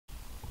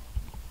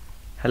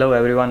Hello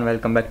everyone,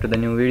 welcome back to the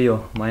new video.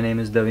 My name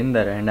is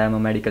Davinder and I am a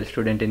medical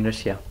student in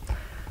Russia.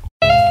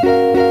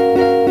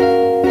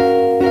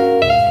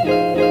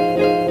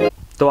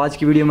 तो आज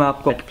की video में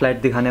आपको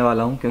flat दिखाने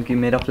वाला हूं क्योंकि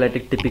मेरा फ्लैट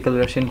एक टिपिकल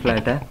रशियन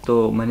फ्लैट है। तो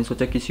मैंने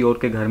सोचा किसी और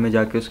के घर में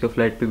जाके उसके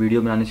फ्लैट पे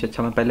वीडियो बनाने से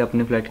अच्छा मैं पहले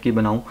अपने फ्लैट की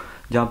बनाऊं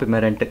जहां पे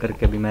मैं रेंट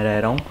करके अभी मैं रह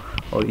रहा हूं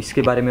और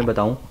इसके बारे में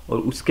बताऊं, और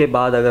उसके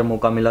बाद अगर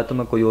मौका मिला तो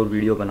मैं कोई और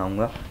वीडियो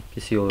बनाऊँगा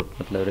किसी और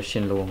मतलब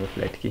रशियन लोगों के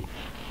फ्लैट की।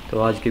 तो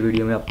आज की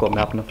वीडियो में आपको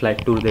मैं अपना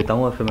फ्लैट टूर देता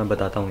हूँ और फिर मैं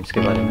बताता हूँ इसके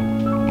बारे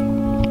में।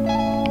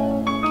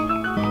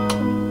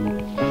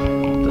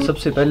 तो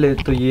सबसे पहले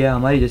तो ये है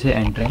हमारी जैसे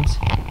एंट्रेंस,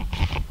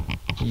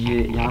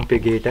 ये यहाँ पे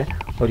गेट है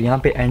और यहाँ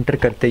पे एंटर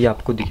करते ही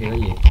आपको दिखेगा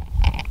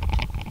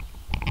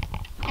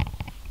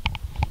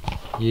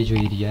ये जो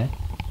एरिया है,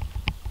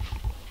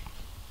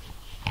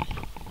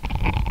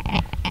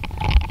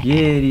 ये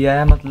एरिया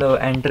है। मतलब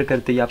एंटर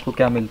करते ही आपको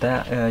क्या मिलता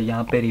है,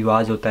 यहाँ पे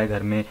रिवाज होता है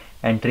घर में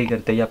एंट्री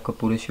करते ही आपको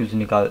पूरे शूज़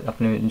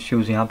अपने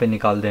शूज़ यहाँ पे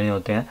निकाल देने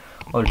होते हैं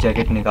और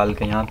जैकेट निकाल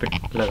के यहाँ पे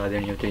लगा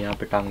देनी होती है, यहाँ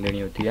पे टांग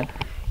देनी होती है,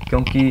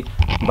 क्योंकि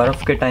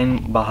बर्फ़ के टाइम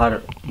बाहर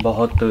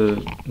बहुत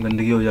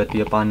गंदगी हो जाती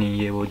है, पानी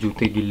ये वो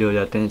जूते गीले हो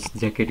जाते हैं,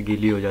 जैकेट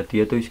गीली हो जाती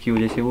है, तो इसकी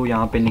वजह से वो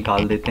यहाँ पे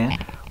निकाल देते हैं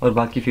और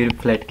बाकी फिर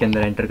फ्लैट के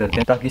अंदर एंटर करते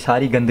हैं ताकि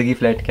सारी गंदगी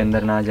फ्लैट के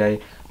अंदर ना जाए,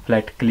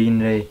 फ्लैट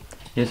क्लीन रहे।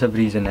 ये सब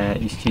रीज़न है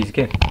इस चीज़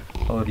के।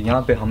 और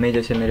यहाँ पे हमें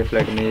जैसे मेरे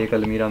फ्लैट में एक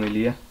अलमीरा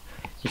मिली है,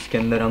 इसके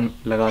अंदर हम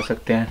लगा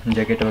सकते हैं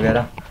जैकेट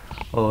वगैरह,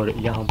 और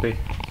यहाँ पे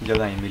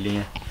जगहें मिली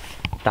हैं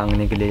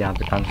टांगने के लिए, यहाँ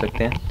पे टांग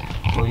सकते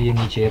हैं। और ये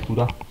नीचे है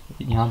पूरा,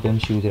 यहाँ पे हम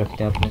शूज़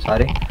रखते हैं अपने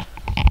सारे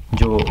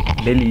जो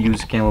डेली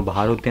यूज़ के हैं, वो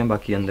बाहर होते हैं,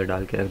 बाकी अंदर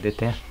डाल के रख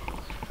देते हैं।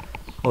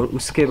 और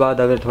उसके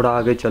बाद अगर थोड़ा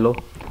आगे चलो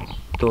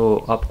तो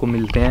आपको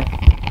मिलते हैं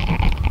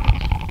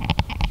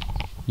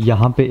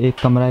यहाँ पे एक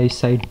कमरा है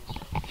इस साइड,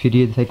 फिर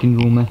ये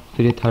सेकंड रूम है,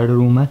 फिर ये थर्ड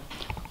रूम है,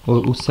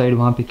 और उस साइड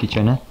वहाँ पे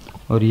किचन है,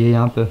 और ये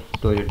यहाँ पे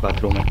टॉयलेट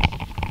बाथरूम है।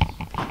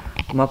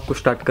 मैं आपको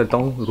स्टार्ट करता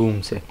हूँ रूम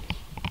से।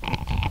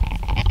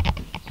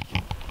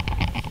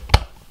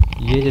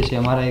 ये जैसे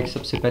हमारा एक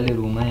सबसे पहले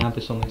रूम है, यहाँ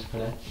पे सोमेश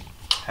खड़ा है।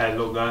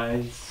 Hello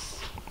guys.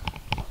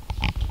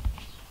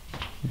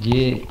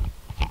 ये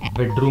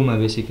बेडरूम है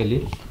बेसिकली,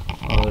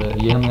 और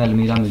ये हमें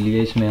अलमीरा मिली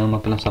है, इसमें हम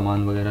अपना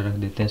सामान वगैरह रख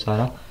देते हैं,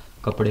 सारा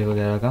कपड़े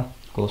वगैरह का,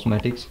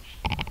 कॉस्मेटिक्स।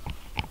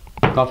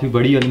 काफ़ी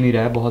बड़ी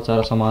अलमीरा है, बहुत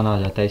सारा सामान आ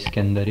जाता है इसके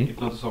अंदर ही।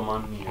 इतना तो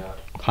सामान नहीं यार,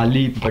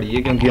 खाली पड़ी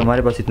है क्योंकि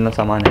हमारे पास इतना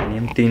सामान है नहीं,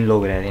 हम 3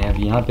 लोग रह रहे हैं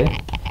अभी यहाँ पे,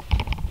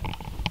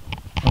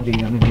 और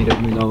ये हमें मिरर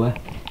मिला हुआ है।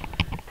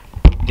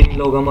 3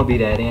 लोग हम अभी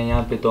रह रहे हैं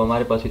यहाँ पे, तो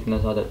हमारे पास इतना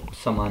ज़्यादा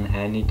सामान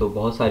है नहीं, तो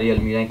बहुत सारी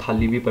अलमीराएँ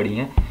खाली भी पड़ी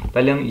हैं।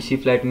 पहले हम इसी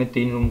फ्लैट में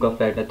 3 रूम का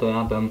फ्लैट है, तो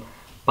यहाँ पे हम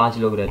 5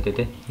 लोग रहते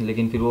थे,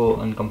 लेकिन फिर वो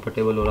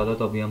अनकम्फर्टेबल हो रहा था,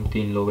 तो अभी हम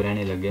 3 लोग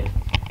रहने लग गए।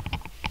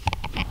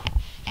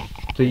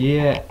 तो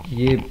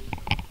ये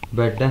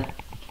बेड है,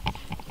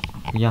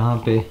 यहाँ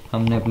पे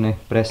हमने अपने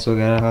प्रेस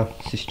वगैरह का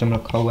सिस्टम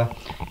रखा हुआ है।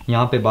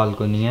 यहाँ पे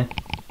बालकनी है,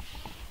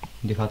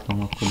 दिखाता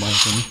हूँ आपको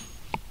बालकनी।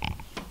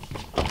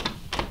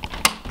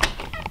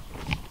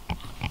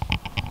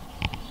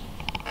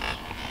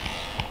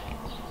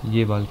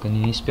 ये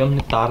बालकनी है, इस पे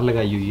हमने तार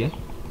लगाई हुई है।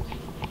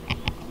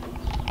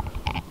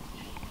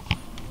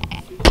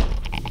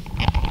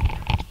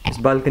 इस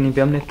बालकनी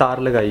पे हमने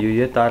तार लगाई हुई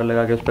है, तार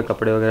लगा के उस पर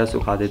कपड़े वगैरह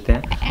सुखा देते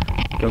हैं,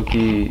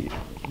 क्योंकि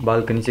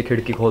बालकनी से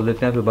खिड़की खोल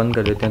देते हैं फिर बंद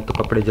कर देते हैं तो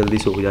कपड़े जल्दी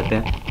सूख जाते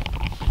हैं,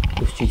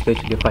 उस चीज़ का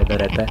इसलिए फ़ायदा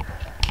रहता है।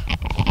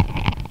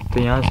 तो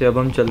यहाँ से अब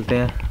हम चलते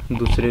हैं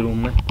दूसरे रूम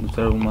में।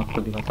 दूसरा रूम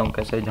आपको दिखाता हूँ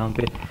कैसा है, जहाँ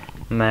पे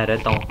मैं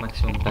रहता हूँ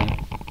मैक्सिमम टाइम।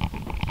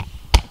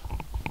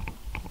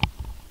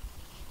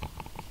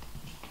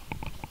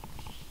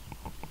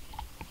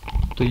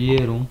 तो ये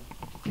रूम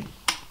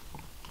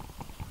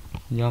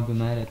जहाँ पे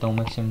मैं रहता हूँ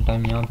मैक्सिमम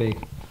टाइम, यहाँ पे एक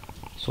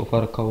सोफ़ा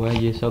रखा हुआ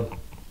है, ये सब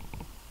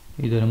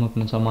इधर हम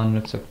अपना सामान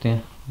रख सकते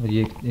हैं, और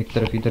ये एक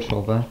तरफ इधर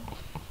सोफ़ा है,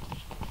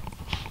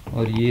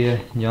 और ये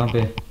है जहाँ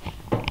पे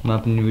मैं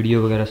अपनी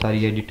वीडियो वगैरह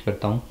सारी एडिट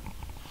करता हूँ।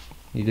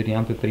 इधर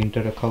यहाँ पे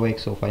प्रिंटर रखा हुआ है, एक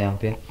सोफ़ा यहाँ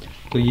पे है।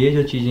 तो ये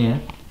जो चीज़ें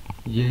हैं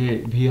ये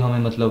भी हमें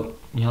मतलब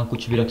यहाँ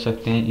कुछ भी रख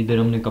सकते हैं। इधर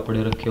हमने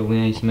कपड़े रखे हुए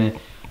हैं, इसमें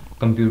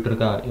कंप्यूटर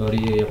का और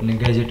ये अपने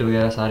गैजेट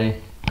वगैरह सारे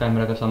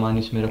कैमरा का सामान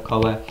इसमें रखा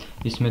हुआ है।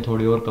 इसमें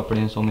थोड़े और कपड़े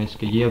हैं सोमेश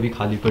के, ये अभी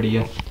खाली पड़ी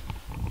है,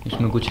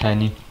 इसमें कुछ है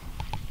नहीं,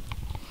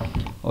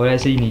 और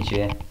ऐसे ही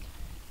नीचे है।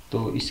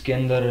 तो इसके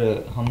अंदर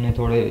हमने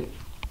थोड़े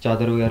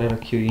चादर वगैरह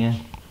रखी हुई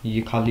हैं,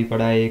 ये खाली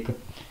पड़ा है एक,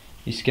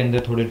 इसके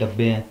अंदर थोड़े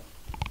डब्बे हैं,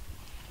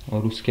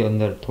 और उसके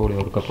अंदर थोड़े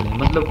और कपड़े हैं।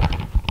 मतलब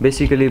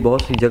बेसिकली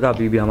बहुत सी जगह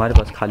अभी भी हमारे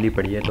पास खाली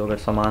पड़ी है, तो अगर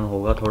सामान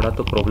होगा थोड़ा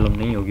तो प्रॉब्लम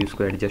नहीं होगी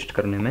उसको एडजस्ट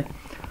करने में।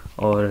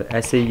 और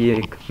ऐसे ही ये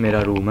एक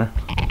मेरा रूम है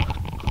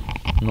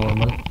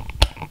नॉर्मल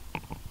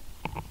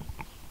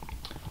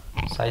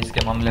साइज़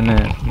के मामले में,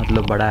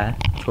 मतलब बड़ा है,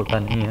 छोटा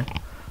नहीं है।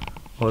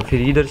 और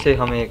फिर इधर से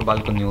हमें एक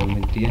बालकनी और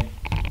मिलती है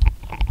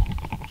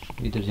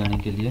इधर जाने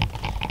के लिए।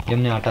 ये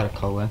हमने आटा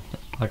रखा हुआ है,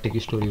 आटे की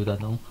स्टोरी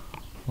बताता हूँ।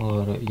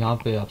 और यहाँ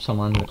पे आप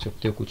सामान रख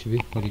सकते हो कुछ भी,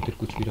 और इधर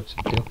कुछ भी रख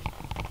सकते हो।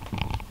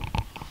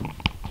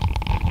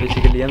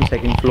 बेसिकली हम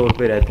सेकंड फ्लोर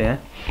पे रहते हैं,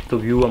 तो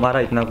व्यू हमारा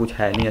इतना कुछ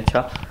है नहीं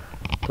अच्छा,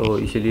 तो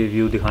इसीलिए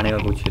व्यू दिखाने का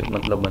कुछ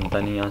मतलब बनता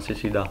नहीं, यहाँ से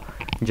सीधा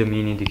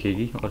ज़मीन ही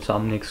दिखेगी। और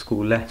सामने एक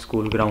स्कूल है,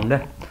 स्कूल ग्राउंड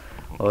है,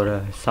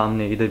 और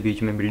सामने इधर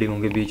बीच में बिल्डिंगों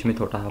के बीच में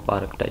छोटा सा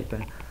पार्क टाइप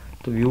है।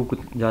 तो व्यू कुछ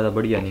ज़्यादा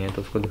बढ़िया नहीं है,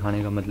 तो उसको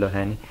दिखाने का मतलब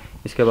है नहीं।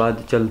 इसके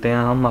बाद चलते हैं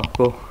हम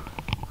आपको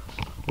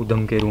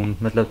उधम के रूम,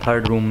 मतलब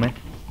थर्ड रूम में,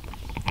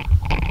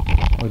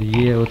 और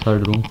ये है वो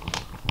थर्ड रूम।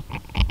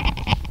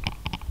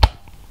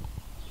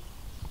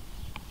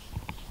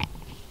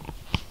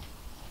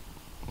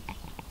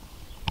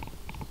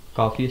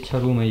 काफ़ी अच्छा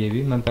रूम है ये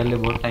भी। मैं पहले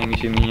बहुत टाइम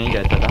इसी में यहीं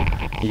रहता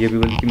था। ये भी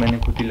बल्कि मैंने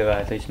खुद ही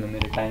लगाया था। इसमें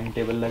मेरे टाइम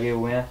टेबल लगे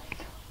हुए हैं,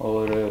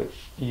 और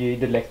ये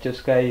इधर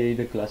लेक्चर्स का है, ये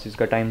इधर क्लासेस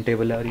का टाइम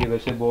टेबल है, और ये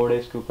वैसे बोर्ड है।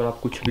 इसके ऊपर आप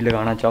कुछ भी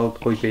लगाना चाहो तो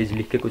कोई पेज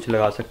लिख के कुछ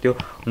लगा सकते हो,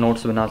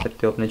 नोट्स बना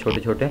सकते हो अपने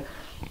छोटे छोटे।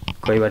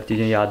 कई बार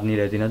चीज़ें याद नहीं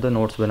रहती ना, तो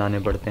नोट्स बनाने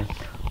पड़ते हैं।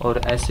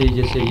 और ऐसे ही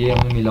जैसे ये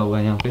हमें मिला हुआ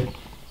है यहाँ पे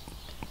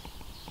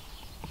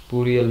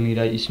पूरी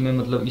अलमीरा, इसमें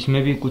मतलब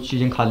इसमें भी कुछ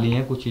चीज़ें खाली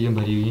हैं, कुछ चीज़ें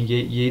भरी हुई हैं।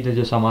 ये इधर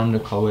जो सामान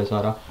रखा हुआ है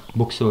सारा,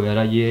 बुक्स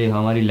वगैरह, ये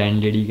हमारी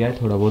लैंडलेडी का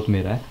है, थोड़ा बहुत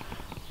मेरा है।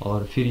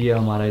 और फिर ये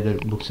हमारा इधर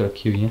बुक्स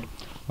रखी हुई हैं,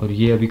 और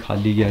ये अभी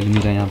खाली है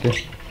अलमीरा। यहाँ पे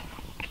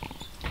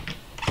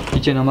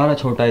किचन हमारा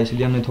छोटा है,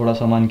 इसलिए हमने थोड़ा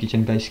सामान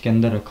किचन का इसके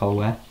अंदर रखा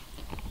हुआ है।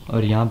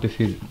 और यहाँ पे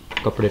फिर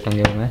कपड़े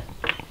टंगे हुए हैं,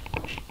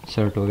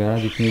 शर्ट वगैरह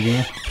जितनी भी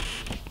हैं।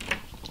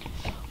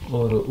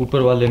 और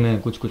ऊपर वाले में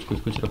कुछ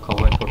रखा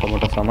हुआ है, छोटा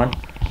मोटा सामान।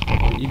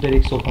 और इधर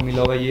एक सोफ़ा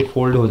मिला हुआ है, ये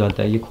फोल्ड हो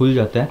जाता है, ये खुल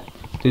जाता है,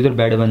 तो इधर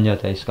बेड बन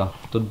जाता है इसका।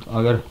 तो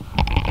अगर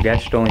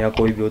गेस्ट हो या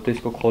कोई भी हो तो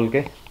इसको खोल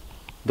के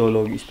 2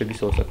 लोग इस पर भी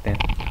सो सकते हैं।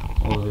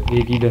 और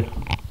एक इधर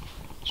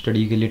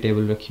स्टडी के लिए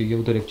टेबल रखी हुई है,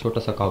 उधर एक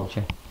छोटा सा काउच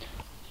है।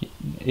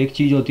 एक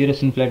चीज़ होती है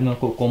रेसिडेंट फ्लैट में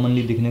आपको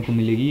कॉमनली दिखने को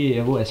मिलेगी, ये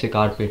है वो ऐसे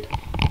कारपेट।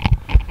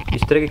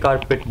 इस तरह के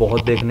कारपेट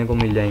बहुत देखने को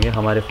मिल जाएंगे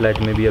हमारे फ्लैट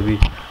में भी, अभी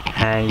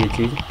हैं ये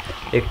चीज़।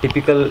 एक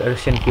टिपिकल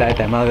रशियन फ्लैट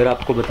है। मैं अगर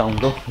आपको बताऊं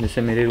तो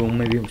जैसे मेरे रूम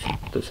में भी,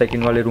 तो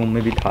सेकंड वाले रूम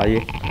में भी था ये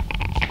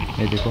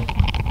देखो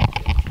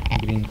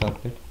ग्रीन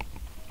कारपेट।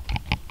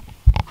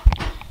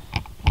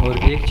 और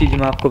एक चीज़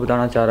मैं आपको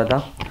बताना चाह रहा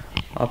था,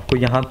 आपको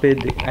यहाँ पे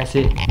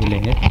ऐसे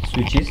मिलेंगे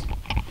स्विचेस,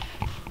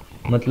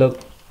 मतलब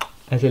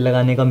ऐसे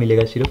लगाने का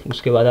मिलेगा सिर्फ।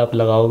 उसके बाद आप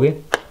लगाओगे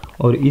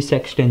और इस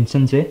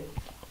एक्सटेंशन से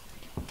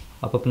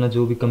आप अपना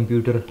जो भी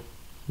कंप्यूटर,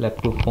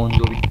 लैपटॉप, फ़ोन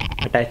जो भी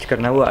अटैच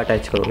करना है वो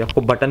अटैच करोगे।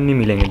 आपको बटन नहीं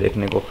मिलेंगे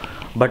देखने को,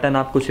 बटन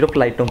आपको सिर्फ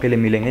लाइटों के लिए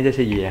मिलेंगे,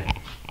 जैसे ये है।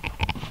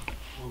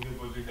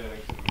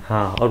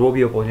 हाँ, और वो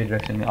भी अपोजिट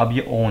डायरेक्शन में। अब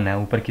ये ऑन है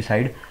ऊपर की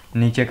साइड,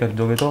 नीचे कर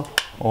दोगे तो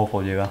ऑफ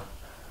हो जाएगा,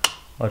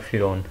 और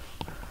फिर ऑन।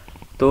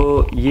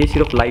 तो ये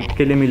सिर्फ लाइट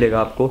के लिए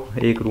मिलेगा आपको।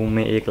 एक रूम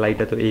में एक लाइट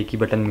है तो एक ही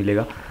बटन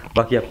मिलेगा,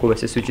 बाकी आपको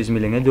वैसे स्विचेस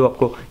मिलेंगे जो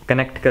आपको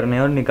कनेक्ट करने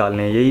हैं और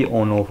निकालने हैं, यही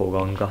ऑन ऑफ होगा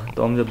उनका।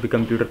 तो हम जब भी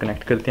कंप्यूटर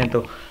कनेक्ट करते हैं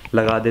तो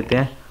लगा देते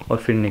हैं और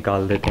फिर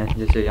निकाल देते हैं।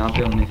 जैसे यहाँ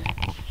पे हमने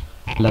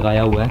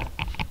लगाया हुआ है,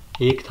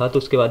 एक था तो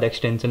उसके बाद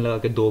एक्सटेंशन लगा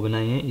के 2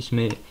 बनाए हैं।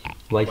 इसमें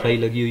वाईफाई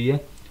लगी हुई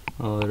है,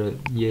 और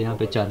ये यहाँ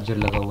पे चार्जर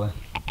लगा हुआ है।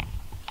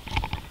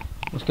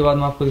 उसके बाद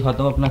मैं आपको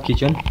दिखाता हूँ अपना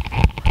किचन।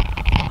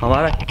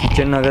 हमारा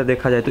किचन अगर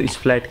देखा जाए तो इस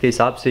फ्लैट के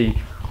हिसाब से ही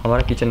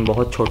हमारा किचन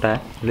बहुत छोटा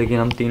है, लेकिन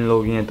हम 3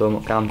 लोग ही हैं तो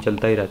काम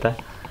चलता ही रहता है।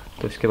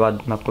 तो इसके बाद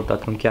मैं आपको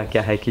बताता हूँ क्या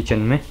क्या है किचन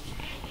में।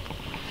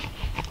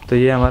 तो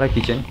ये हमारा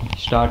किचन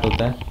स्टार्ट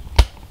होता है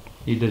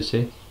इधर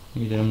से।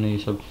 इधर हमने ये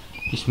सब,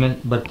 इसमें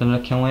बर्तन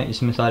रखे हुए हैं,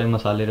 इसमें सारे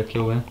मसाले रखे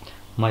हुए हैं,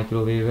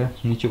 माइक्रोवेव है,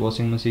 नीचे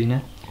वॉशिंग मशीन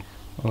है,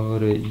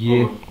 और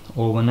ये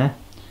ओवन है।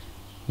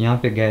 यहाँ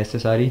पे गैस है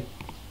सारी,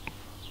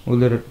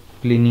 उधर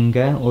क्लीनिंग का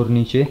है, और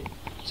नीचे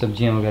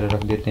सब्जियां वगैरह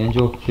रख देते हैं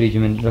जो फ्रिज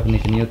में रखने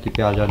की नहीं होती,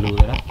 प्याज आलू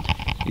वगैरह।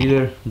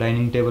 इधर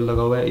डाइनिंग टेबल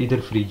लगा हुआ है, इधर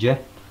फ्रिज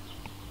है,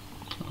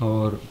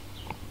 और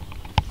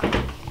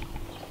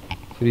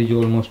फ्रिज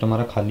ऑलमोस्ट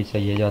हमारा खाली सा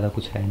ही है, ज़्यादा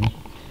कुछ है नहीं।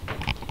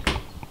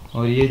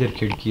 और ये इधर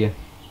खिड़की है,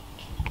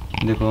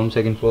 देखो हम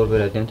सेकंड फ्लोर पे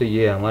रहते हैं तो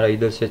ये हमारा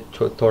इधर से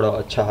थोड़ा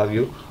अच्छा है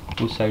व्यू,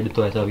 उस साइड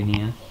तो ऐसा भी नहीं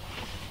है।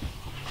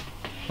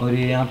 और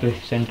ये यहाँ पे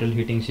सेंट्रल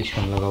हीटिंग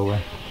सिस्टम लगा हुआ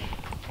है।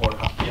 और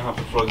यहाँ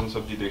पे फ्रोजन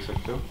सब्जी देख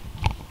सकते हो।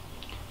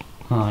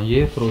 हाँ,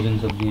 ये फ्रोजन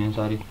सब्जी हैं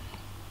सारी,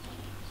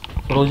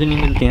 फ्रोजन ही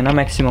मिलती है ना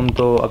मैक्सिमम।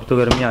 तो अब तो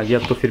गर्मी आ गई,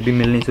 अब तो फिर भी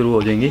मिलनी शुरू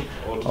हो जाएंगी,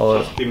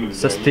 और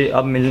सस्ती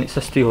अब मिलनी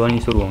सस्ती होनी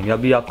शुरू होंगी।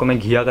 अभी आपको मैं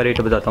घिया का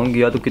रेट बताता हूँ।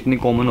 घिया तो कितनी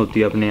कॉमन होती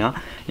है अपने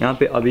यहाँ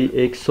पे अभी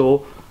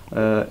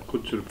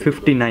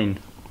 159,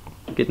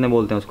 कितने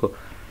बोलते हैं उसको,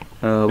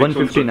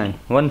 159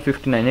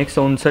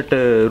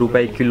 159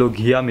 रुपये किलो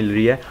घिया मिल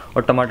रही है।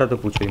 और टमाटर तो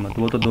पूछो ही मत,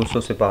 वो तो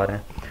 200 से पार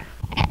हैं।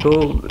 तो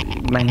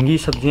महंगी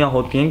सब्जियां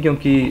होती हैं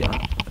क्योंकि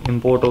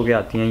इंपोर्ट होके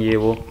आती हैं ये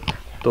वो,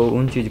 तो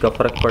उन चीज़ का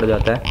फ़र्क पड़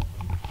जाता है,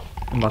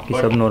 बाकी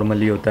सब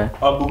नॉर्मली होता है।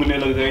 अब उगने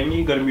लग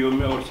जाएंगी गर्मियों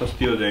में और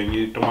सस्ती हो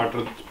जाएंगी। टमाटर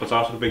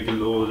 50 रुपये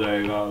किलो हो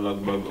जाएगा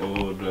लगभग,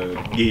 और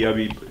घिया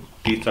भी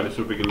 30-40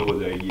 रुपये किलो हो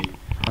जाएगी।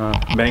 हाँ,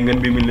 बैंगन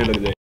भी मिलने लग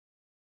जाएगी।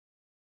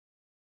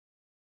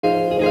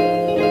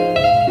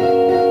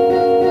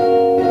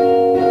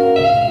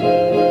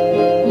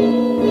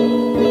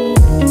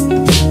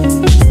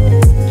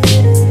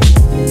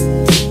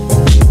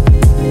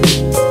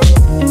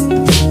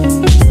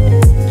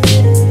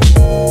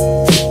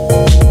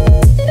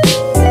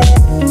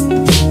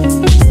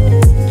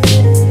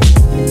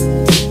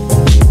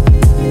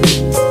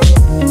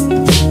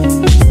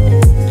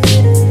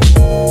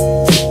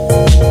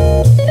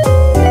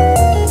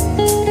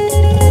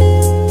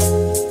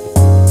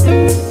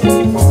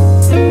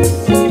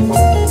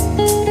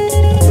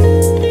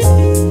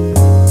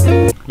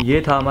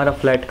 था हमारा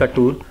फ्लैट का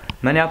टूर।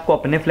 मैंने आपको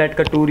अपने फ्लैट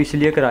का टूर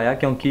इसलिए कराया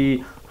क्योंकि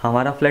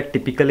हमारा फ्लैट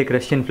टिपिकल एक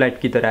रशियन फ्लैट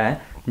की तरह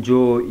है,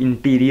 जो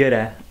इंटीरियर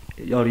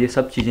है और ये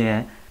सब चीज़ें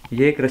हैं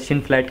ये एक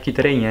रशियन फ्लैट की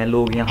तरह ही हैं।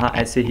 लोग यहाँ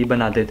ऐसे ही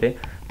बनाते थे,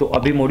 तो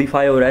अभी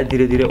मॉडिफाई हो रहा है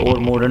धीरे धीरे और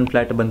मॉडर्न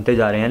फ्लैट बनते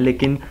जा रहे हैं,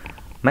 लेकिन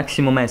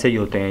मैक्सिमम ऐसे ही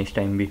होते हैं इस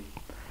टाइम भी।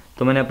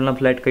 तो मैंने अपना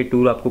फ्लैट का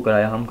टूर आपको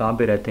कराया। हम कहाँ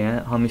पे रहते हैं,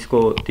 हम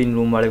इसको 3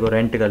 रूम वाले को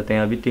रेंट करते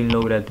हैं। अभी 3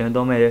 लोग रहते हैं,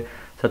 तो हमें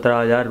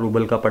 17,000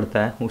 रूबल का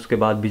पड़ता है। उसके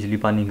बाद बिजली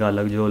पानी का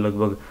अलग, जो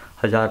लगभग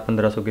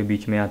 1000-1500 के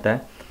बीच में आता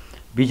है।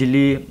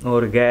 बिजली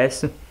और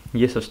गैस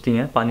ये सस्ती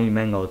हैं, पानी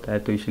महंगा होता है,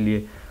 तो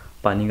इसलिए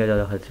पानी का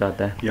ज़्यादा खर्चा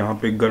आता है। यहाँ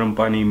पे गर्म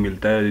पानी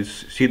मिलता है,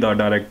 सीधा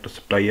डायरेक्ट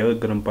सप्लाई है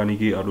गर्म पानी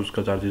की, और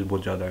उसका चार्जेस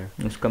बहुत ज़्यादा है।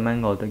 उसका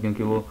महंगा होता है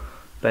क्योंकि वो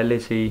पहले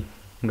से ही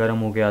गर्म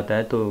होके आता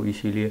है, तो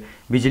इसीलिए।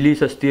 बिजली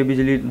सस्ती है,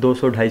 बिजली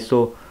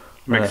 200-250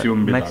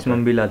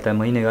 मैक्सिमम बिल आता है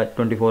महीने का।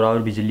 24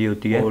 आवर बिजली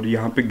होती है। और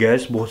यहाँ पे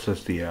गैस बहुत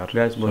सस्ती है यार,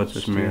 गैस बहुत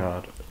सस्ती है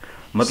यार।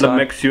 मतलब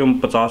मैक्सिमम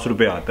 50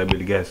 रुपये आता है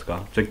बिल गैस का,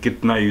 चाहे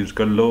कितना यूज़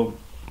कर लो,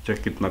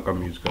 चाहे कितना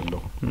कम यूज़ कर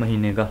लो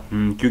महीने का।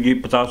 क्योंकि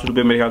 50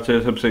 रुपये मेरे ख्याल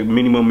से सबसे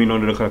मिनिमम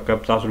इन्होंने रख रखा है।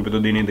 50 रुपये तो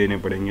देने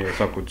पड़ेंगे,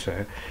 ऐसा कुछ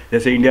है।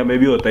 जैसे इंडिया में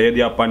भी होता है,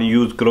 यदि आप पानी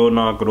यूज़ करो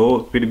ना करो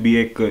फिर भी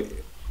एक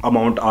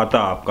अमाउंट आता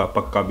है आपका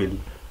पक्का बिल,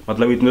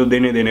 मतलब इतने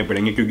तो देने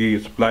पड़ेंगे क्योंकि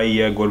सप्लाई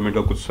है गवर्नमेंट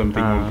का, कुछ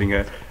समथिंग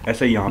है।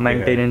 ऐसा ही यहाँ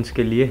मेंटेनेंस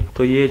के लिए,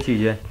 तो ये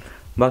चीज़ है।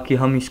 बाकी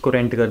हम इसको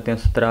रेंट करते हैं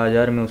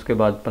 17,000 में, उसके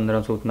बाद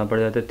 1500 उतना पड़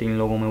जाता है। 3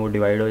 लोगों में वो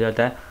डिवाइड हो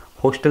जाता है।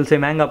 हॉस्टल से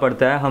महंगा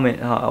पड़ता है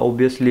हमें, हाँ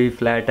ऑब्वियसली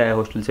फ्लैट है,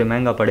 हॉस्टल से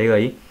महंगा पड़ेगा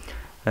ही,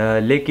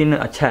 लेकिन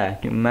अच्छा है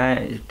कि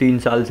मैं 3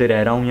 साल से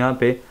रह रहा हूँ यहाँ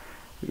पे।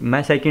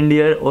 मैं सेकंड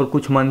ईयर और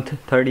कुछ मंथ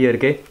थर्ड ईयर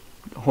के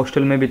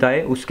हॉस्टल में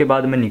बिताए, उसके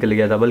बाद मैं निकल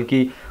गया था।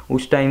 बल्कि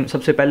उस टाइम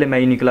सबसे पहले मैं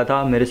ही निकला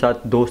था, मेरे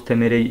साथ दोस्त थे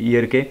मेरे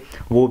ईयर के,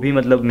 वो भी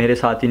मतलब मेरे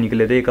साथ ही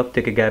निकले थे। 1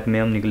 हफ्ते के गैप में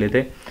हम निकले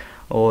थे,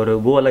 और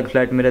वो अलग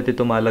फ्लैट में रहते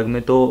तो मैं अलग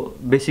में। तो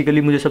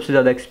बेसिकली मुझे सबसे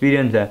ज़्यादा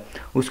एक्सपीरियंस है।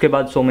 उसके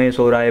बाद सोमेश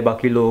और आए,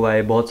 बाकी लोग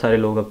आए, बहुत सारे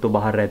लोग अब तो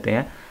बाहर रहते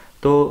हैं।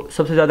 तो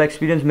सबसे ज़्यादा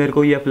एक्सपीरियंस मेरे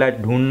को ये फ्लैट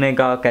ढूंढने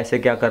का, कैसे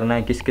क्या करना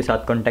है, किसके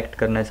साथ कांटेक्ट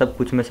करना है, सब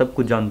कुछ मैं सब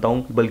कुछ जानता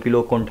हूँ। बल्कि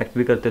लोग कांटेक्ट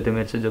भी करते थे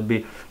मेरे से जब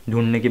भी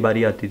ढूंढने की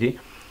बारी आती थी।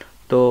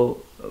 तो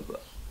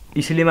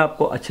इसलिए मैं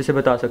आपको अच्छे से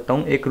बता सकता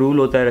हूँ। एक रूल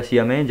होता है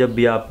रशिया में, जब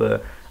भी आप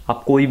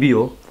कोई भी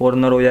हो,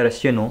 फॉरेनर हो या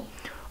रशियन हो,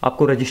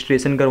 आपको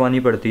रजिस्ट्रेशन करवानी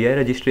पड़ती है।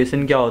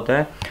 रजिस्ट्रेशन क्या होता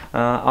है,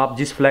 आप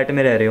जिस फ्लैट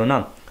में रह रहे हो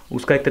ना,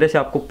 उसका एक तरह से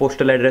आपको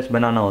पोस्टल एड्रेस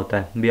बनाना होता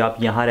है। भी आप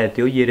यहाँ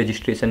रहते हो, ये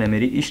रजिस्ट्रेशन है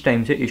मेरी इस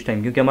टाइम से इस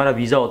टाइम, क्योंकि हमारा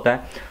वीज़ा होता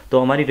है। तो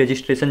हमारी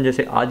रजिस्ट्रेशन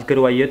जैसे आज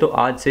करवाई है, तो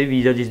आज से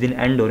वीज़ा जिस दिन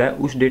एंड हो रहा है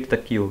उस डेट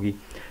तक की होगी।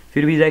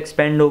 फिर वीज़ा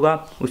एक्सपेंड होगा,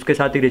 उसके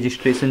साथ ही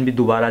रजिस्ट्रेशन भी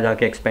दोबारा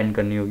जाके एक्सपेंड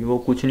करनी होगी। वो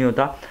कुछ नहीं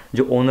होता,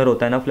 जो ओनर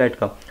होता है ना फ्लैट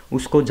का,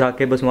 उसको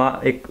जाके बस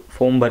वहाँ एक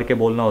फॉर्म भर के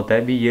बोलना होता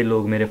है भी ये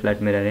लोग मेरे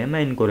फ्लैट में रह रहे हैं,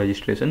 मैं इनको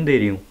रजिस्ट्रेशन दे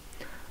रही हूँ,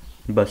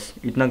 बस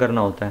इतना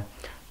करना होता है।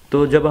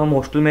 तो जब हम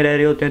हॉस्टल में रह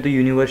रहे होते हैं तो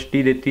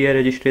यूनिवर्सिटी देती है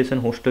रजिस्ट्रेशन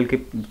हॉस्टल के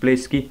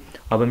प्लेस की।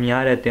 अब हम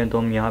यहाँ रहते हैं तो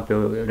हम यहाँ पे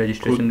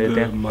रजिस्ट्रेशन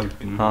देते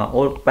हैं। हाँ,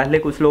 और पहले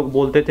कुछ लोग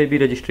बोलते थे भी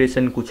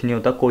रजिस्ट्रेशन कुछ नहीं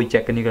होता, कोई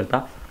चेक नहीं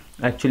करता।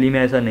 एक्चुअली में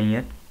ऐसा नहीं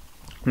है।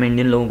 मैं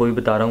इंडियन लोगों को भी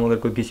बता रहा हूँ, अगर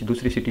कोई किसी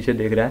दूसरी सिटी से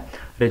देख रहा है,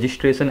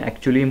 रजिस्ट्रेशन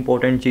एक्चुअली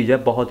इंपॉर्टेंट चीज़ है,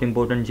 बहुत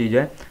इंपॉर्टेंट चीज़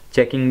है।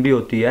 चेकिंग भी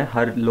होती है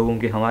हर लोगों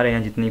की। हमारे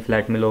यहाँ जितनी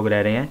फ्लैट में लोग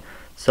रह रहे हैं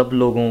सब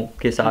लोगों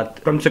के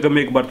साथ कम से कम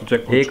एक बार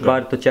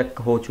तो चेक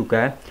हो चुका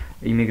है।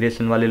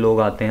 इमिग्रेशन वाले लोग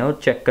आते हैं और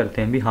चेक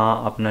करते हैं भी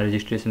हाँ अपना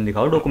रजिस्ट्रेशन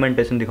दिखाओ,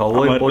 डॉक्यूमेंटेशन दिखाओ,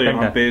 वो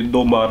इम्पोर्टेंट है। पे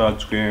 2 बार आ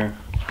चुके हैं।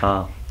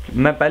 हाँ,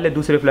 मैं पहले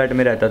दूसरे फ्लैट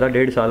में रहता था,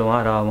 1.5 साल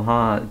वहाँ रहा।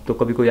 वहाँ तो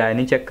कभी कोई आया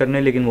नहीं चेक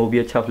करने, लेकिन वो भी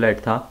अच्छा फ्लैट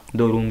था।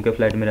 2 रूम के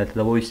फ्लैट में रहता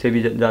था, वो इससे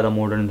भी ज़्यादा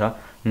मॉडर्न था,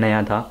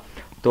 नया था।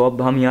 तो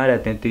अब हम यहाँ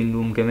रहते हैं 3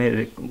 रूम के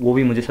में, वो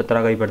भी मुझे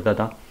 17 का ही पड़ता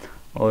था।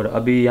 और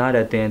अभी यहाँ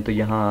रहते हैं तो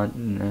यहाँ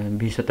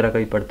भी 17 का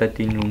ही पड़ता है,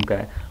 3 रूम का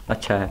है,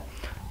 अच्छा है।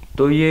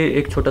 तो ये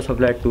एक छोटा सा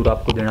फ्लैट टूर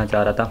आपको देना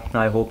चाह रहा था।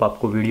 आई होप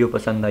आपको वीडियो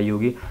पसंद आई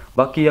होगी।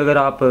 बाकी अगर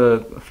आप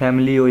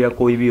फैमिली हो या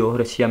कोई भी हो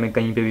रशिया में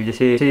कहीं पे भी,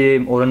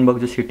 जैसे ओरेनबर्ग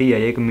जो सिटी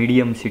है एक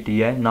मीडियम सिटी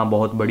है, ना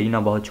बहुत बड़ी ना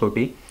बहुत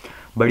छोटी।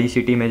 बड़ी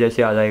सिटी में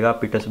जैसे आ जाएगा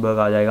पीटर्सबर्ग,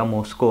 आ जाएगा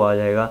मॉस्को, आ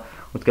जाएगा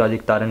उसके बाद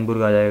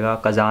तारनबुर्ग, आ जाएगा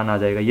कजान, आ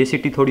जाएगा। ये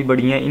सिटी थोड़ी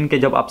बड़ी है। इनके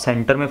जब आप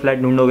सेंटर में फ्लैट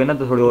ढूंढोगे ना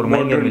तो थोड़े और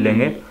महंगे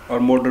मिलेंगे और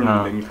मॉडर्न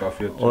मिलेंगे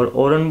काफ़ी अच्छे। और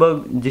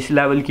ओरेनबर्ग जिस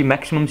लेवल की,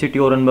 मैक्सिमम सिटी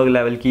ओरेनबर्ग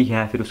लेवल की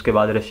है फिर उसके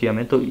बाद रशिया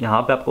में, तो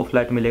यहाँ पे आपको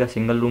फ्लैट मिलेगा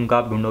सिंगल रूम का।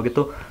 आप ढूंढोगे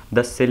तो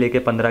 10 से लेके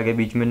 15 के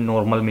बीच में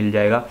नॉर्मल मिल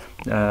जाएगा।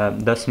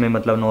 10 में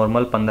मतलब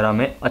नॉर्मल, 15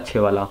 में अच्छे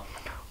वाला।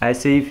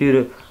 ऐसे ही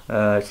फिर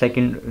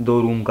सेकंड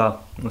 2 रूम का,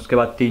 उसके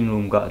बाद 3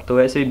 रूम का,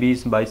 तो ऐसे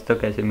 20-22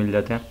 तक ऐसे मिल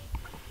जाते हैं।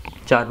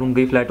 4 रूम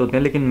के ही फ्लैट होते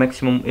हैं, लेकिन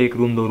मैक्सिमम 1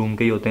 रूम 2 रूम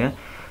के ही होते हैं।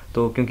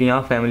 तो क्योंकि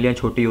यहाँ फैमिलियाँ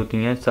छोटी होती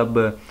हैं,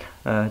 सब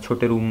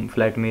छोटे रूम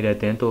फ्लैट में ही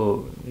रहते हैं,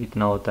 तो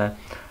इतना होता है।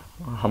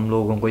 हम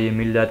लोगों को ये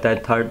मिल जाता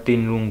है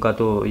 3 रूम का,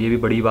 तो ये भी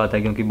बड़ी बात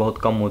है क्योंकि बहुत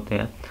कम होते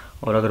हैं,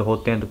 और अगर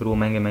होते हैं तो फिर वो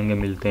महंगे महंगे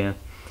मिलते हैं।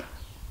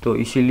 तो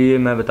इसीलिए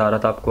मैं बता रहा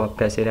था आपको आप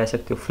कैसे रह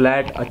सकते हो।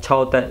 फ्लैट अच्छा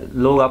होता है,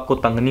 लोग आपको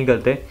तंग नहीं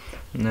करते,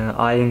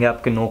 आएंगे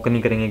आपके नॉक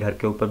नहीं करेंगे घर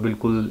के ऊपर,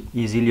 बिल्कुल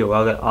ईजीली होगा।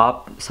 अगर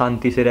आप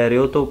शांति से रह रहे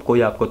हो तो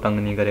कोई आपको तंग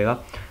नहीं करेगा।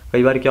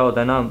 कई बार क्या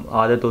होता है ना,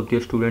 आदत होती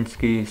है स्टूडेंट्स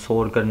की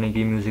शोर करने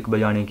की, म्यूज़िक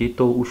बजाने की,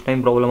 तो उस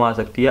टाइम प्रॉब्लम आ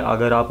सकती है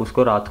अगर आप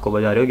उसको रात को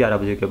बजा रहे हो 11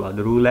 बजे के बाद।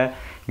 रूल है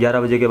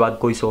 11 बजे के बाद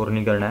कोई शोर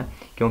नहीं करना है,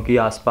 क्योंकि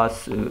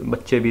आसपास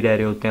बच्चे भी रह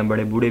रहे होते हैं,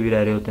 बड़े बूढ़े भी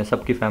रह रहे होते हैं,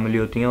 सबकी फैमिली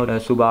होती है, और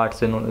सुबह 8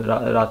 से 9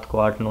 रात को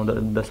 8 9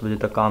 10 बजे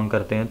तक काम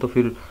करते हैं, तो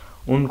फिर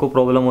उनको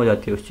प्रॉब्लम हो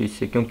जाती है उस चीज़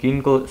से, क्योंकि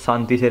इनको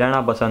शांति से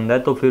रहना पसंद है,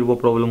 तो फिर वो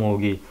प्रॉब्लम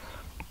होगी।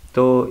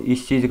 तो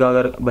इस चीज़ का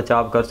अगर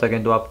बचाव कर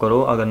सकें तो आप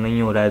करो, अगर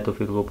नहीं हो रहा है तो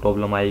फिर वो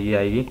प्रॉब्लम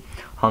आएगी।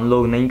 हम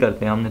लोग नहीं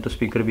करते हैं, हमने तो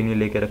स्पीकर भी नहीं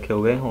लेके रखे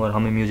हुए, और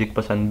हमें म्यूज़िक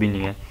पसंद भी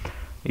नहीं है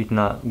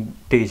इतना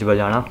तेज़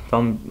बजाना, तो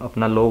हम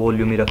अपना लो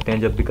वॉल्यूम ही रखते हैं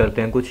जब भी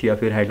करते हैं कुछ, या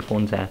फिर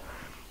हेडफोन्स हैं।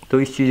 तो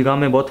इस चीज़ का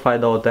हमें बहुत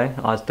फ़ायदा होता है,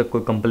 आज तक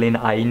कोई कंप्लेन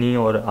आई नहीं,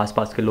 और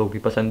आसपास के लोग भी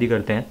पसंद ही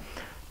करते हैं।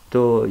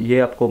 तो ये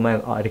आपको मैं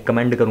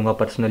रिकमेंड करूँगा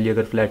पर्सनली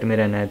अगर फ्लैट में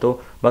रहना है तो।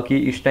 बाकी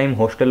इस टाइम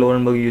हॉस्टल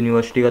ओरेनबर्ग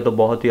यूनिवर्सिटी का तो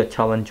बहुत ही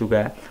अच्छा बन चुका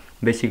है,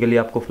 बेसिकली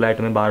आपको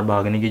फ़्लैट में बाहर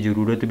भागने की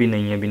ज़रूरत भी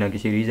नहीं है बिना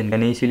किसी रीज़न।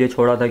 मैंने इसीलिए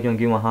छोड़ा था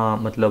क्योंकि वहाँ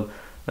मतलब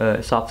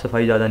साफ़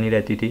सफाई ज़्यादा नहीं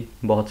रहती थी,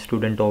 बहुत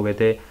स्टूडेंट हो गए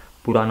थे,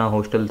 पुराना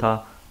हॉस्टल था,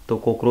 तो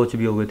कॉकरोच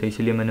भी हो गए थे,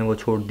 इसलिए मैंने वो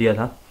छोड़ दिया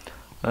था।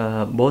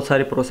 बहुत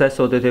सारे प्रोसेस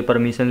होते थे,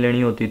 परमिशन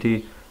लेनी होती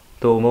थी,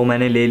 तो वो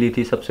मैंने ले ली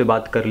थी, सबसे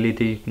बात कर ली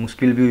थी,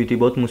 मुश्किल भी हुई थी,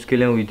 बहुत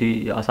मुश्किलें हुई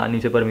थी, आसानी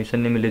से परमिशन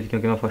नहीं मिली थी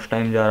क्योंकि मैं फ़र्स्ट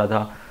टाइम जा रहा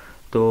था।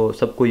 तो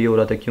सबको ये हो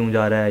रहा था क्यों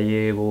जा रहा है,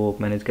 ये वो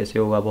मैनेज कैसे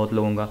होगा, बहुत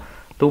लोगों का।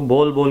 तो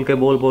बोल बोल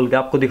के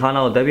आपको दिखाना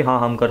होता है भी हाँ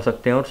हम कर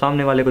सकते हैं, और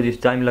सामने वाले को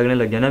जिस टाइम लगने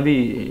लग गया ना भी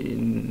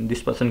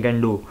दिस पर्सन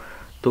कैन डू,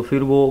 तो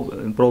फिर वो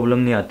प्रॉब्लम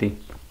नहीं आती।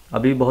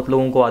 अभी बहुत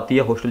लोगों को आती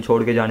है हॉस्टल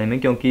छोड़ के जाने में,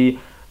 क्योंकि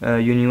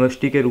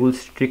यूनिवर्सिटी के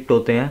रूल्स स्ट्रिक्ट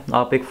होते हैं।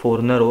 आप एक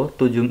फ़ॉरेनर हो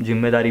तो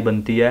जिम्मेदारी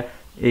बनती है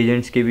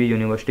एजेंट्स की भी,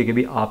 यूनिवर्सिटी की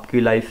भी, आपकी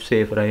लाइफ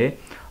सेफ़ रहे,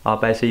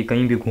 आप ऐसे ही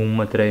कहीं भी घूम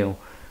मत रहे हो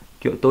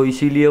क्यों। तो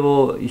इसीलिए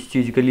वो इस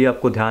चीज़ के लिए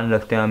आपको ध्यान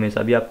रखते हैं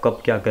हमेशा भी, आप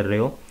कब क्या कर रहे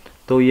हो,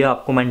 तो ये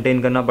आपको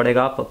मेंटेन करना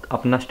पड़ेगा। आप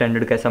अपना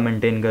स्टैंडर्ड कैसा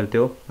मेंटेन करते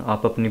हो,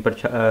 आप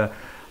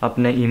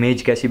अपने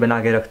इमेज कैसी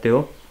बना के रखते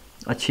हो।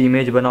 अच्छी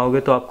इमेज बनाओगे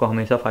तो आपको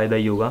हमेशा फ़ायदा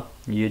ही होगा,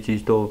 ये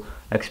चीज़ तो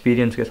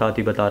एक्सपीरियंस के साथ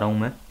ही बता रहा हूँ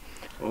मैं।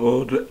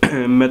 और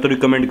मैं तो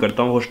रिकमेंड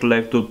करता हूँ हॉस्टल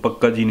लाइफ तो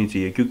पक्का जीनी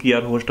चाहिए, क्योंकि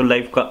यार हॉस्टल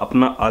लाइफ का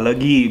अपना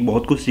अलग ही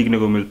बहुत कुछ सीखने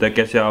को मिलता है।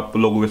 कैसे आप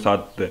लोगों के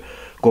साथ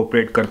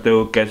कोऑपरेट करते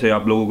हो, कैसे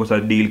आप लोगों के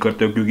साथ डील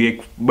करते हो, क्योंकि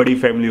एक बड़ी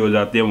फैमिली हो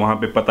जाती है वहाँ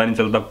पे, पता नहीं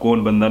चलता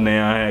कौन बंदा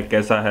नया है,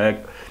 कैसा है,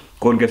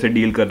 कौन कैसे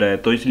डील कर रहा है।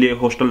 तो इसलिए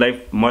हॉस्टल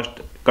लाइफ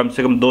मस्ट, कम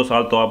से कम 2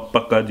 साल तो आप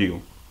पक्का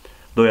जियो,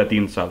 2 या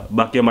 3 साल।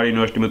 बाकी हमारी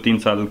यूनिवर्सिटी में 3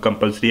 साल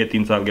कंपलसरी है,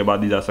 3 साल के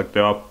बाद ही जा सकते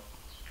हो आप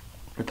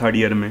 3rd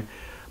ईयर में।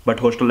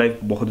 बट हॉस्टल लाइफ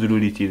बहुत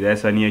ज़रूरी चीज़ है,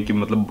 ऐसा नहीं है कि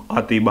मतलब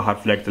आते ही बाहर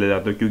फ्लैट चले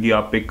जाते हो, क्योंकि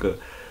आप एक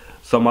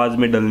समाज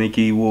में डलने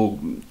की वो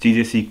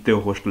चीज़ें सीखते हो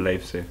हॉस्टल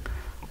लाइफ से।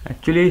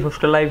 एक्चुअली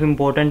हॉस्टल लाइफ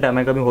इंपॉर्टेंट है।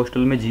 मैं कभी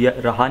हॉस्टल में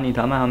रहा नहीं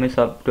था, मैं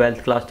हमेशा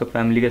 12th क्लास तक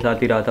फैमिली के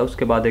साथ ही रहा था,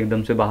 उसके बाद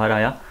एकदम से बाहर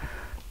आया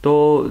तो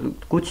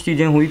कुछ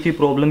चीज़ें हुई थी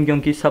प्रॉब्लम,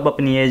 क्योंकि सब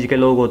अपनी एज के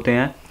लोग होते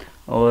हैं,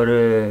 और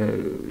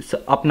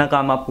अपना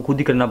काम आपको खुद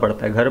ही करना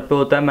पड़ता है। घर पे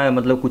होता है मैं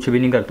मतलब कुछ भी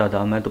नहीं करता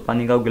था, मैं तो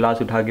पानी का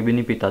गिलास उठा के भी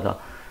नहीं पीता था,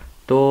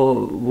 तो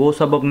वो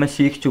सब अब मैं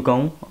सीख चुका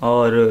हूँ,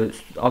 और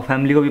अब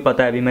फैमिली को भी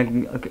पता है अभी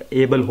मैं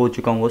एबल हो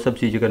चुका हूँ वो सब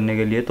चीज़ें करने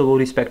के लिए, तो वो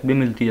रिस्पेक्ट भी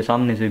मिलती है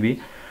सामने से भी,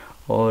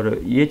 और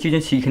ये चीज़ें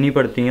सीखनी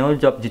पड़ती हैं, और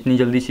जब जितनी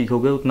जल्दी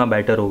सीखोगे उतना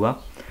बेटर होगा।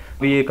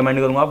 भी ये कमेंट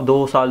करूँगा, आप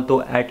 2 साल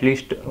तो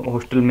एटलीस्ट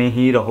हॉस्टल में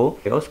ही रहो,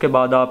 उसके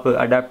बाद आप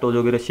अडेप्ट हो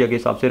जाओगे रशिया के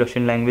हिसाब से,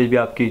 रशियन लैंग्वेज भी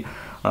आपकी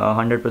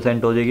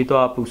 100% हो जाएगी, तो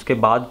आप उसके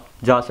बाद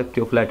जा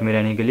सकते हो फ्लैट में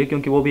रहने के लिए,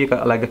 क्योंकि वो भी एक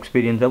अलग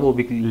एक्सपीरियंस है, वो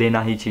भी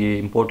लेना ही चाहिए,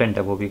 इंपॉर्टेंट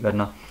है वो भी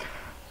करना।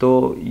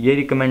 तो ये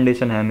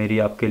रिकमेंडेशन है मेरी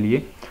आपके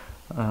लिए।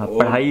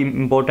 पढ़ाई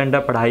इंपॉर्टेंट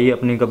है, पढ़ाई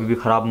अपनी कभी भी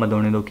ख़राब मत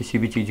होने दो किसी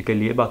भी चीज़ के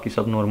लिए, बाकी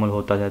सब नॉर्मल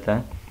होता जाता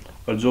है।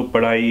 और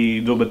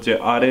जो बच्चे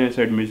आ रहे हैं इस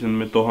एडमिशन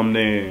में, तो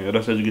हमने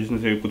रस एजुकेशन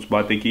से कुछ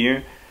बातें की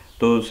हैं,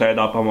 तो शायद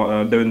आप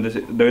हम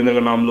देवेंद्र का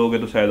नाम लोगे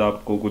तो शायद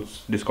आपको कुछ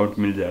डिस्काउंट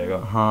मिल जाएगा।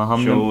 हाँ,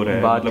 हमने श्योर है,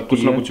 मतलब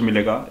कुछ ना कुछ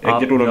मिलेगा,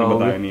 एग्जैक्ट उन्होंने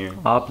बताया नहीं है।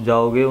 आप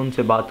जाओगे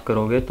उनसे बात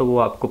करोगे तो वो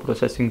आपको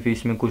प्रोसेसिंग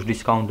फ़ीस में कुछ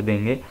डिस्काउंट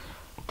देंगे,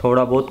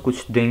 थोड़ा बहुत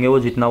कुछ देंगे, वो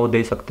जितना वो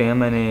दे सकते हैं।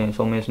 मैंने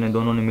सोमेश ने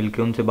दोनों ने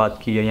मिलकर उनसे बात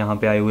की है, यहाँ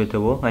पे आए हुए थे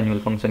वो एनुअल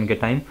फंक्शन के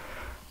टाइम,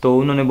 तो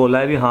उन्होंने बोला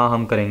है भी हाँ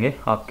हम करेंगे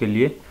आपके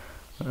लिए,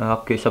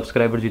 आपके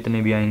सब्सक्राइबर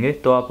जितने भी आएंगे,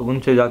 तो आप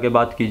उनसे जाके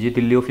बात कीजिए।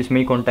 दिल्ली ऑफिस में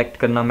ही कांटेक्ट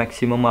करना,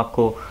 मैक्सिमम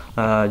आपको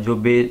जो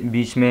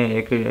बीच में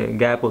एक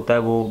गैप होता है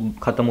वो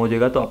ख़त्म हो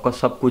जाएगा, तो आपका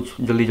सब कुछ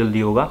जल्दी जल्दी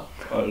होगा।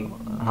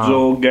 हाँ,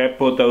 जो गैप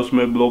होता है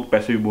उसमें लोग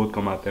पैसे भी बहुत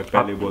कमाते हैं,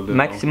 पहले बोल देता हूं।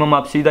 मैक्सिमम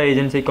आप सीधा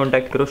एजेंट से ही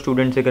कॉन्टैक्ट करो,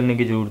 स्टूडेंट से करने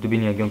की ज़रूरत भी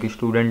नहीं है, क्योंकि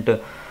स्टूडेंट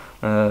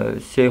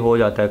से हो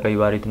जाता है कई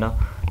बार इतना।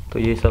 तो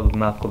ये सब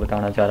मैं आपको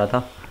बताना चाह रहा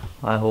था।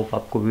 आई होप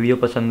आपको वीडियो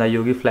पसंद आई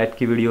होगी, फ्लैट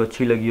की वीडियो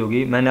अच्छी लगी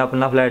होगी। मैंने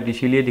अपना फ्लैट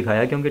इसीलिए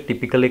दिखाया क्योंकि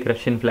टिपिकल एक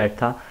रशियन फ्लैट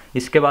था।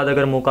 इसके बाद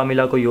अगर मौका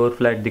मिला कोई और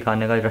फ्लैट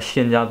दिखाने का,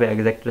 रशियन जहाँ पे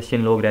एग्जैक्ट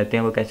रशियन लोग रहते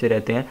हैं वो कैसे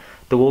रहते हैं,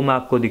 तो वो मैं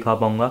आपको दिखा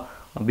पाऊँगा।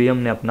 अभी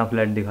हमने अपना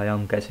फ्लैट दिखाया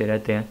हम कैसे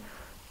रहते हैं,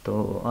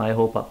 तो आई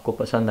होप आपको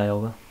पसंद आया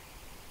होगा।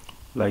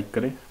 लाइक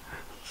करें,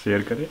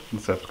 शेयर करें,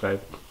 subscribe.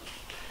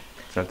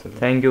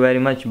 Thank you very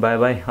much, bye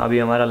bye. अभी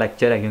हमारा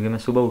लेक्चर है क्योंकि मैं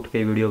सुबह उठ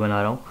के वीडियो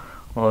बना रहा हूँ,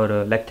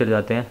 और लेक्चर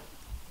जाते हैं,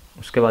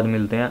 उसके बाद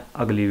मिलते हैं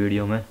अगली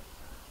वीडियो में।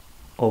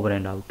 Over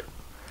and out.